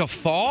pushing to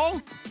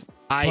fall?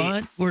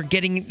 But we're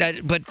getting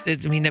that. But I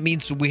mean, that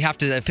means we have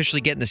to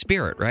officially get in the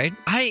spirit, right?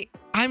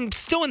 I'm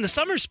still in the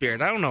summer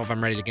spirit. I don't know if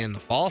I'm ready to get in the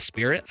fall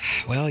spirit.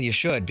 Well, you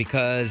should,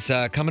 because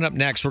coming up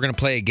next, we're going to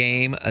play a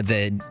game,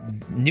 the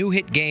new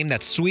hit game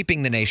that's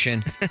sweeping the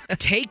nation.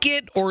 Take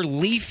it or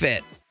leaf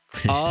it.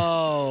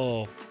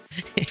 Oh.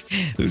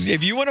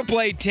 If you want to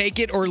play Take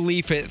It or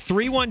Leaf It,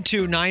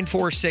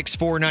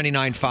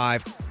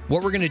 312-946-4995.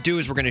 What we're going to do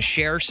is we're going to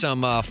share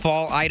some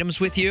fall items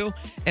with you,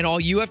 and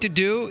all you have to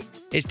do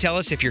is tell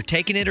us if you're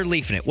taking it or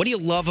leafing it. What do you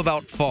love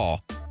about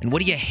fall, and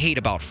what do you hate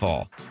about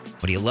fall?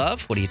 What do you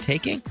love? What are you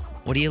taking?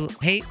 What do you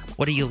hate?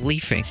 What are you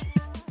leafing?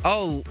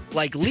 Oh,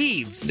 like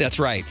leaves. That's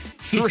right.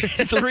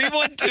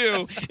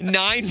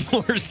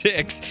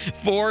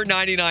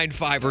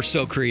 312-946-4995. We're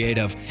so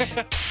creative.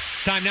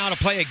 Time now to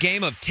play a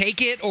game of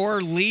Take It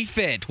or Leaf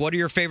It. What are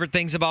your favorite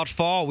things about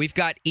fall? We've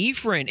got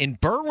Ephraim in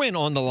Berwyn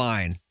on the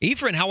line.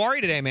 Ephraim, how are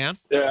you today, man?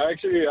 Yeah, I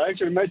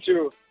actually met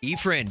you.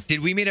 Ephraim, did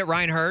we meet at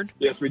Ryan Hurd?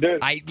 Yes, we did.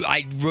 I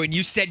when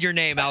you said your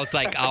name, I was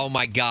like, oh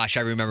my gosh,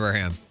 I remember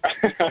him.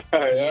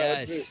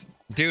 Yes.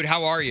 Dude,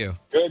 how are you?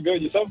 Good.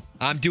 Yourself?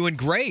 I'm doing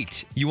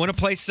great. You want to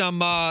play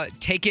some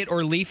Take It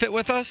or Leaf It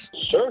with us?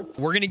 Sure.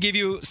 We're going to give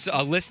you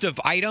a list of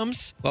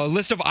items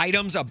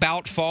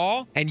about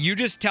fall, and you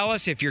just tell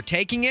us if you're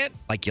taking it,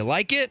 like you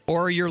like it,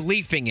 or you're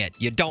leafing it,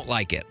 you don't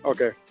like it.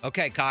 Okay.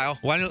 Okay, Kyle.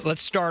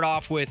 Let's start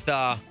off with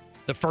the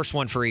first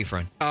one for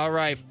Ephraim. All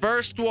right,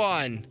 first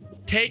one.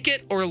 Take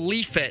it or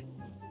leaf it.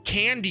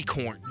 Candy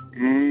corn.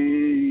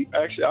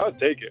 Actually, I'll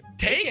take it.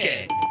 Take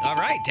it. All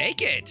right,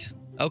 take it.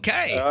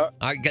 Okay.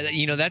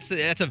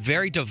 That's a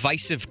very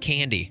divisive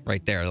candy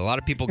right there. A lot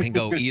of people can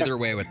go either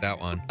way with that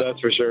one. That's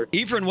for sure.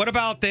 Ephraim, what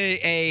about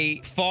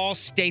a fall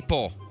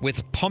staple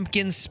with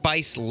pumpkin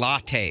spice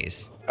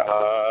lattes?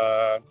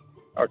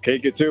 I'll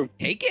take it too.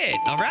 Take it.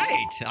 All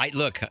right.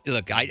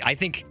 I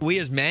think we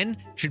as men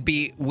should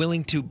be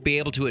willing to be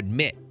able to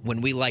admit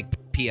when we like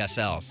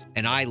PSLs,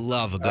 and I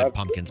love a good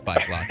pumpkin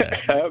spice latte.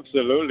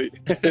 Absolutely.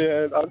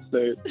 Yeah, I'll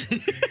say it.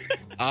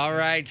 All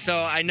right,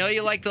 so I know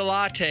you like the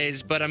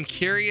lattes, but I'm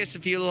curious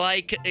if you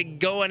like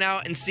going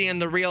out and seeing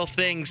the real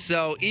thing.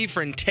 So,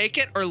 Ephraim, take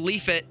it or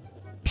leaf it.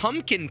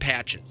 Pumpkin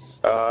patches.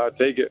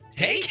 Take it.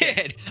 Take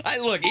it.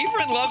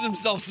 Ephraim loves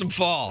himself some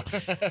fall.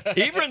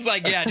 Ephraim's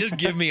like, yeah, just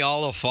give me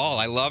all of fall.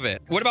 I love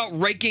it. What about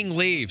raking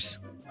leaves?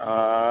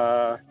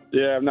 Yeah,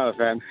 I'm not a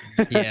fan.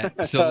 Yeah,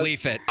 so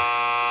leaf it.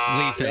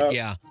 Leaf it,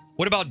 yeah.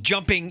 What about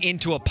jumping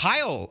into a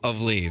pile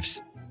of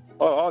leaves?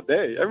 Oh, all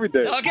day, every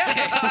day.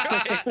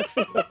 Okay.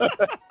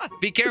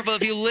 Be careful.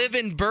 If you live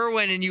in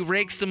Berwyn and you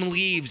rake some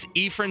leaves,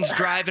 Ephraim's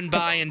driving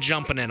by and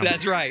jumping in them.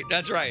 That's right.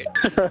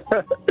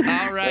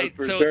 All right.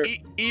 So, sure.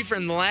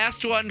 Ephraim, the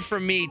last one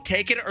from me.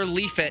 Take it or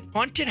leaf it.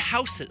 Haunted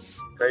houses.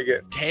 Take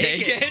it.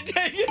 Take it.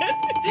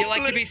 You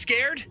like to be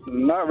scared?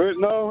 Not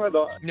really. No, I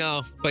don't.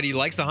 No, but he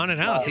likes the haunted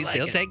house.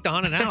 He'll take the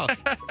haunted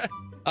house.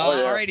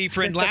 All right,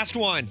 Ephraim, last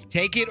one.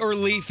 Take it or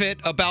leaf it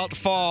about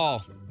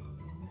fall.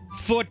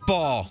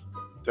 Football.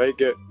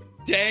 Take it.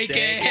 Take it.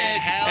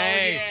 Hell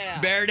hey,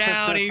 yeah. Bear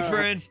down,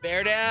 Ephraim.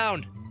 Bear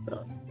down.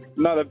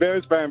 Not a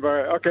Bears fan,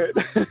 but okay.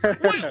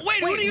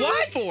 Wait, who do you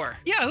root for?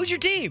 Yeah, who's your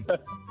team?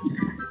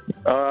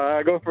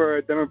 I go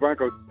for Denver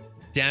Broncos.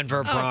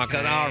 Denver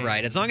Broncos. Okay. All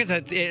right. As long as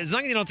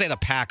you don't say the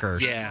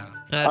Packers. Yeah.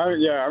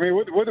 I mean,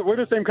 we're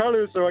the same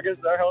colors, so I guess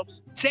that helps.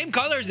 Same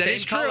colors. That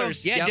is true.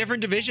 colors. Yeah, Yep.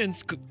 different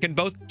divisions can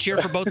both cheer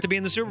for both to be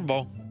in the Super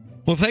Bowl.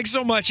 Well, thanks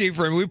so much,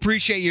 Ephraim. We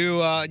appreciate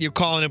you you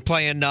calling and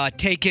playing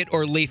Take It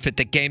or Leaf It,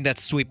 the game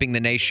that's sweeping the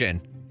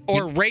nation.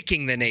 Or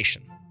raking the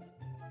nation.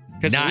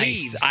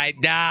 Nice.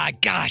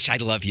 Gosh, I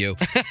love you.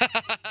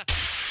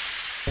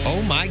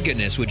 Oh, my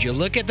goodness. Would you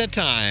look at the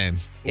time?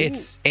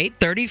 It's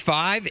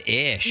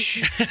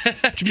 8:35-ish,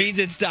 which means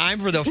it's time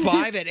for the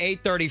 5 at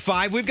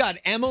 8:35. We've got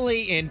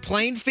Emily in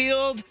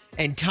Plainfield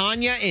and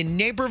Tanya in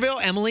Naperville.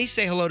 Emily,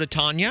 say hello to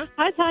Tanya.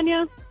 Hi,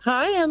 Tanya.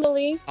 Hi,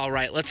 Emily. All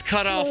right, let's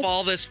cut off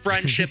all this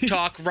friendship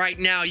talk right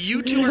now.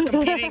 You two are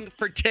competing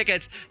for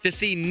tickets to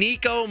see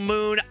Niko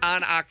Moon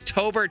on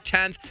October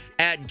 10th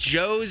at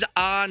Joe's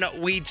on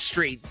Weed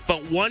Street.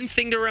 But one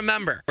thing to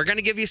remember, we're going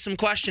to give you some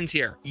questions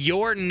here.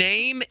 Your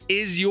name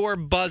is your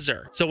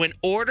buzzer. So in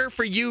order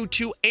for you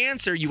to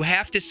answer, you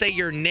have to say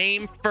your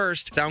name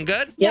first. Sound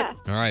good? Yeah.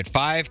 All right,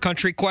 5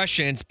 country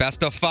questions.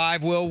 Best of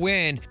 5 will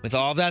win. With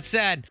all that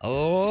said,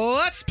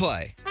 let's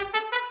play.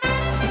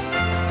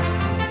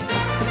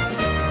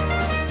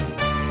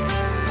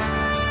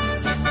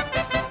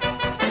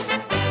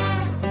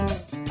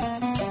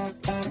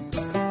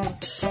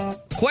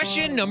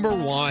 Question number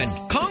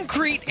 1.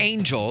 Concrete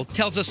Angel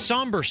tells a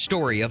somber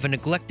story of a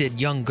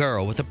neglected young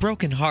girl with a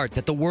broken heart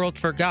that the world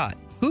forgot.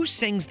 Who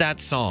sings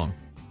that song?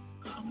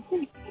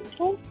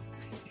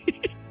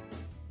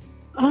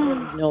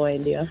 No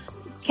idea.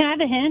 Can I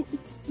have a hint?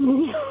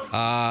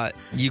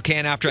 You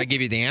can after I give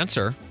you the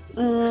answer.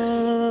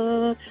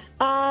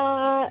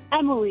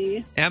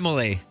 Emily.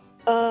 Emily.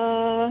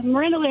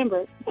 Miranda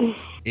Lambert.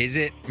 Is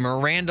it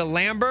Miranda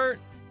Lambert?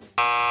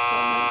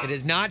 It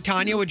is not.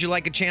 Tanya, would you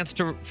like a chance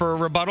for a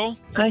rebuttal?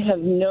 I have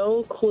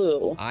no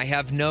clue. I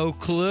have no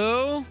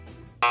clue.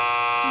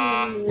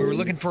 We were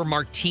looking for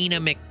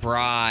Martina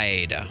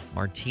McBride.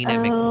 Martina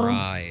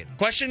McBride.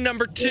 Question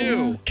number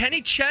 2.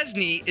 Kenny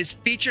Chesney is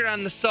featured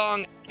on the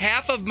song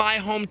Half of My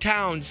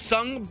Hometown,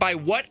 sung by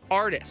what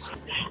artist?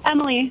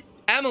 Emily.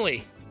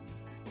 Emily.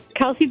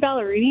 Kelsey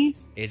Ballerini.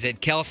 Is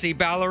it Kelsey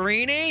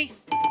Ballerini?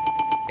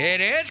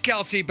 It is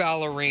Kelsey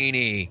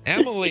Ballerini.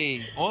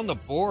 Emily on the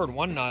board,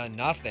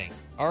 1-0.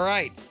 All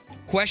right.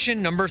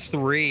 Question number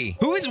 3.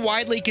 Who is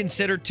widely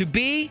considered to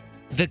be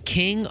the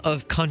king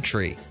of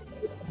country?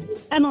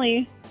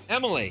 Emily.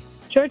 Emily.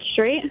 George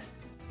Strait.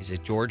 Is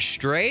it George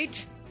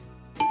Strait?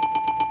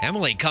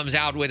 Emily comes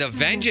out with a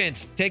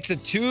vengeance, takes a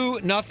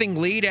 2-0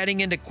 lead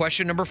heading into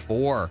question number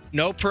 4.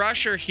 No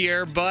pressure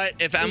here, but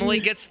if Emily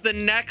gets the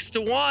next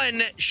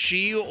one,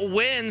 she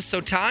wins.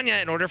 So, Tanya,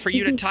 in order for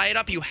you to tie it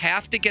up, you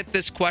have to get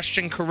this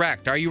question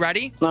correct. Are you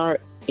ready? All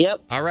right.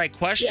 Yep. All right,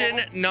 question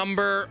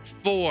number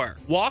 4.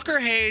 Walker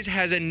Hayes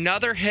has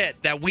another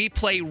hit that we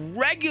play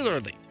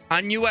regularly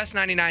on US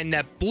 99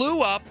 that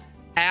blew up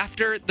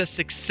after the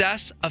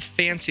success of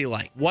Fancy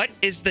Like. What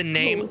is the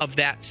name of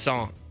that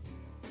song?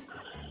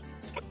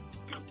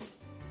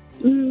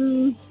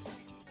 I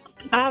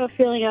have a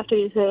feeling after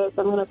you say this,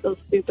 I'm going to feel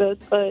stupid,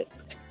 but...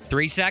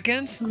 3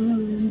 seconds?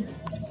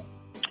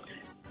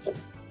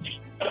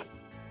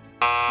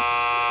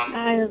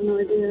 I have no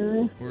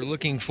idea. We're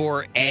looking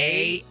for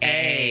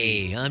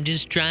AA. I'm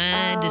just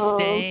trying to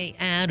stay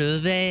out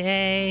of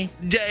AA.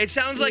 It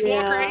sounds like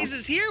Walker Hayes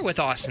is here with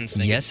Austin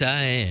singing. Yes,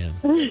 I am.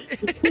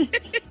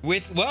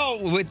 With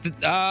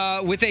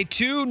a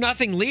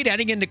 2-0 lead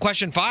heading into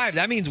question 5,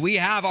 that means we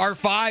have our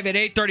 5 at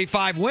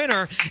 8:35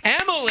 winner,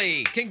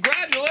 Emily.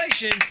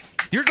 Congratulations.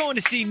 You're going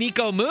to see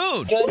Niko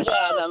Moon. Good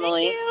job,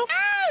 Emily.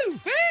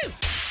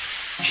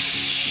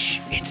 Shh,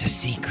 it's a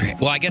secret.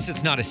 Well, I guess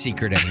it's not a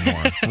secret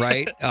anymore,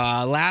 right?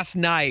 Last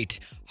night,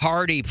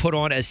 Hardy put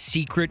on a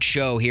secret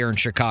show here in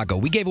Chicago.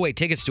 We gave away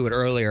tickets to it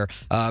earlier,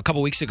 a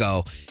couple weeks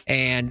ago,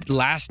 and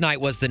last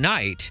night was the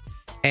night.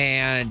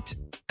 And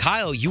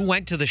Kyle, you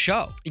went to the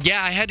show.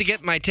 Yeah, I had to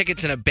get my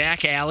tickets in a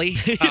back alley.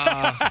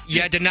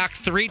 You had to knock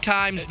 3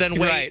 times, then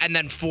wait, and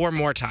then 4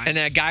 more times. And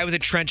then a guy with a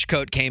trench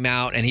coat came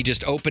out, and he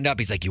just opened up.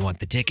 He's like, "You want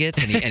the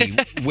tickets?" And he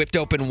whipped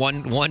open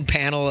one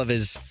panel of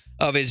his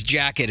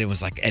jacket and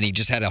was like, and he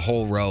just had a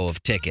whole row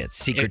of tickets,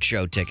 secret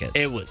show tickets.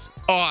 It was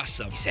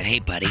awesome. He said, "Hey,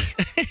 buddy."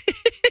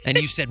 And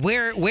you said,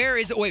 where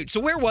is it? Wait, so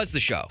where was the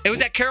show? It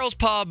was at Carol's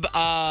Pub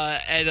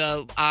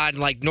on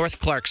like North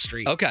Clark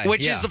Street. Okay.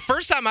 Which is the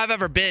first time I've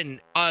ever been,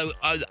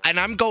 and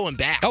I'm going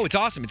back. Oh, it's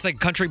awesome. It's like a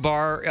country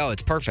bar. Oh,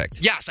 it's perfect.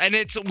 Yes, and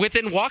it's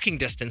within walking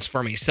distance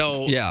for me.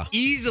 So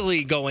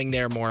easily going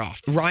there more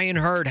often. Ryan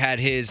Hurd had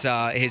his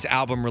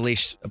album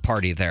release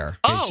party there.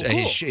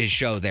 His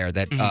show there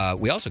that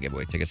we also gave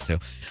away tickets to.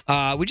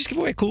 We just give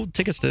away cool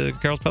tickets to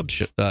Carol's Pub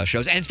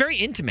shows. And it's very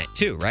intimate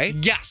too, right?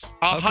 Yes,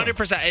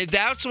 100%.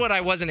 That's what I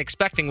wasn't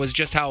expecting, was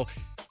just how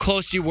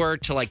close you were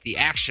to like the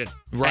action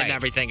and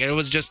everything. And it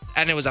was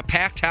it was a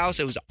packed house.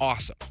 It was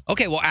awesome.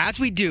 Okay, well, as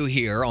we do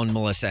here on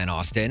Melissa and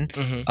Austin,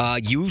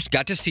 you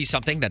got to see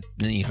something that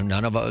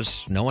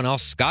no one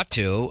else got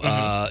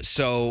to.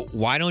 So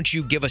why don't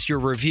you give us your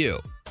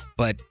review?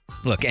 But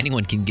look,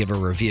 anyone can give a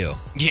review.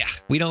 Yeah.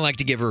 We don't like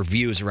to give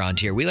reviews around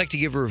here. We like to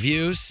give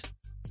reviews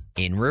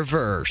in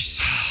reverse.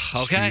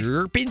 Okay.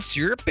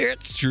 Skip.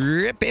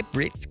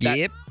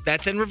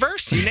 That's in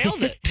reverse. You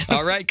nailed it.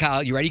 All right,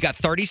 Kyle, you ready? You got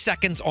 30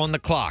 seconds on the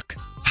clock.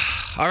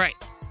 All right.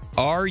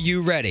 Are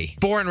you ready?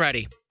 Born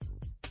ready.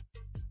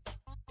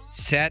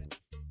 Set.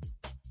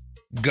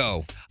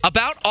 Go.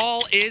 About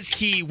all is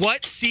he,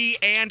 what, see,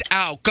 and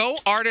out. Go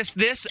artist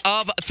this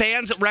of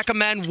fans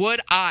recommend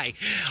would I.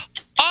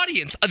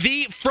 Audience,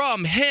 the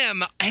from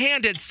him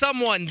handed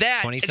someone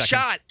that 20 seconds.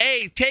 shot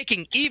A,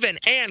 taking even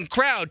and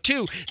crowd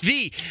to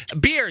the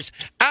beers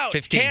out,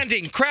 15.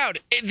 handing crowd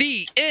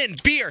the in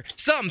beer,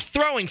 some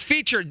throwing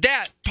featured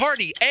that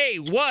party A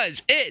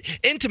was it,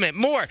 intimate,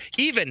 more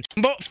even,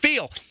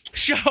 feel.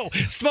 Show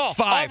small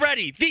 5.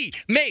 already. The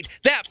made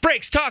that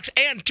breaks talks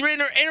and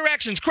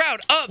interactions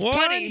crowd of 1.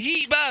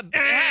 plenty.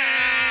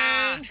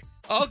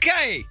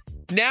 Okay.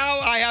 Now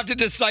I have to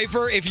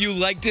decipher if you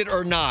liked it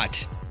or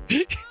not.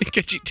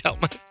 Could you tell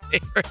my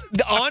favorite?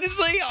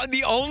 Honestly,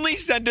 the only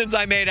sentence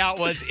I made out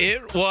was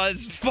it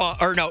was fun.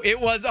 Or no, it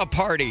was a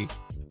party,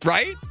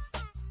 right?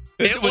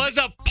 It was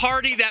a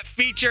party that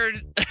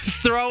featured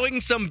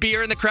throwing some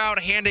beer in the crowd,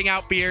 handing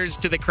out beers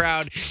to the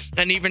crowd,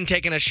 and even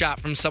taking a shot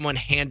from someone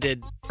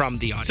handed from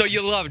the audience. So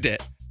you loved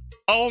it.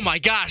 Oh my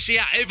gosh,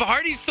 yeah. If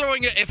Hardy's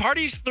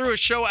threw a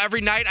show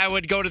every night, I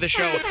would go to the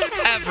show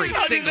every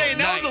single night.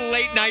 That was a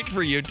late night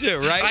for you too,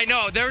 right? I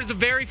know. There's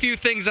very few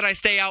things that I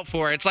stay out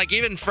for. It's like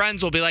even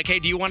friends will be like, hey,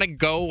 do you want to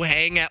go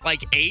hang at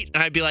like 8?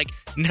 And I'd be like,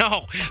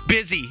 no,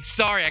 busy.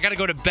 Sorry, I got to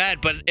go to bed.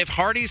 But if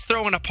Hardy's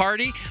throwing a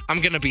party,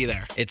 I'm going to be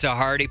there. It's a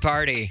Hardy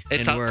party.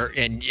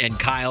 And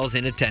Kyle's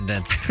in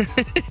attendance.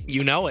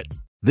 You know it.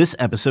 This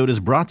episode is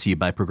brought to you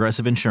by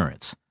Progressive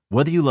Insurance.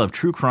 Whether you love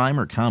true crime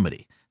or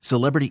comedy,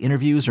 celebrity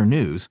interviews or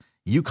news,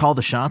 you call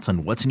the shots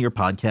on what's in your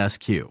podcast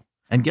queue.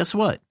 And guess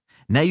what?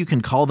 Now you can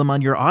call them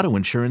on your auto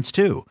insurance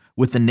too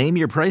with the Name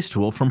Your Price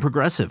tool from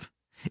Progressive.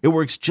 It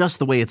works just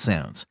the way it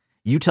sounds.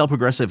 You tell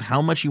Progressive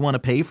how much you want to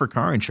pay for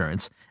car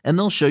insurance, and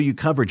they'll show you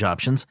coverage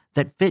options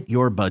that fit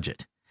your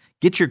budget.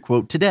 Get your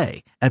quote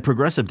today at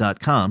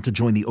Progressive.com to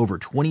join the over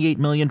 28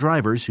 million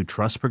drivers who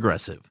trust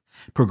Progressive.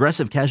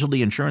 Progressive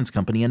Casualty Insurance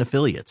Company and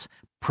Affiliates.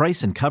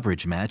 Price and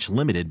coverage match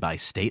limited by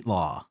state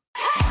law.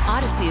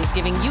 Odyssey is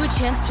giving you a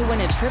chance to win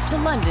a trip to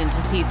London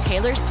to see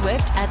Taylor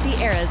Swift at the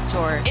Eras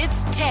Tour.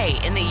 It's Tay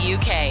in the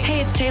UK.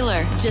 Hey, it's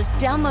Taylor. Just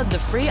download the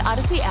free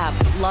Odyssey app,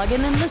 log in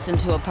and listen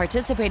to a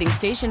participating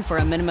station for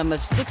a minimum of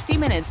 60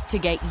 minutes to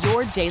get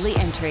your daily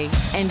entry.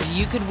 And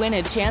you could win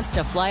a chance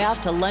to fly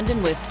off to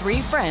London with 3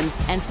 friends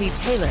and see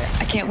Taylor.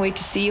 I can't wait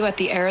to see you at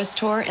the Eras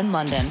Tour in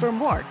London. For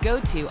more, go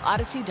to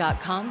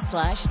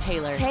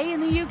odyssey.com/Taylor. Tay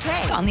in the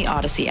UK. It's on the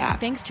Odyssey app.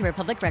 Thanks to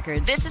Republic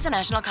Records. This is a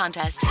national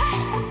contest.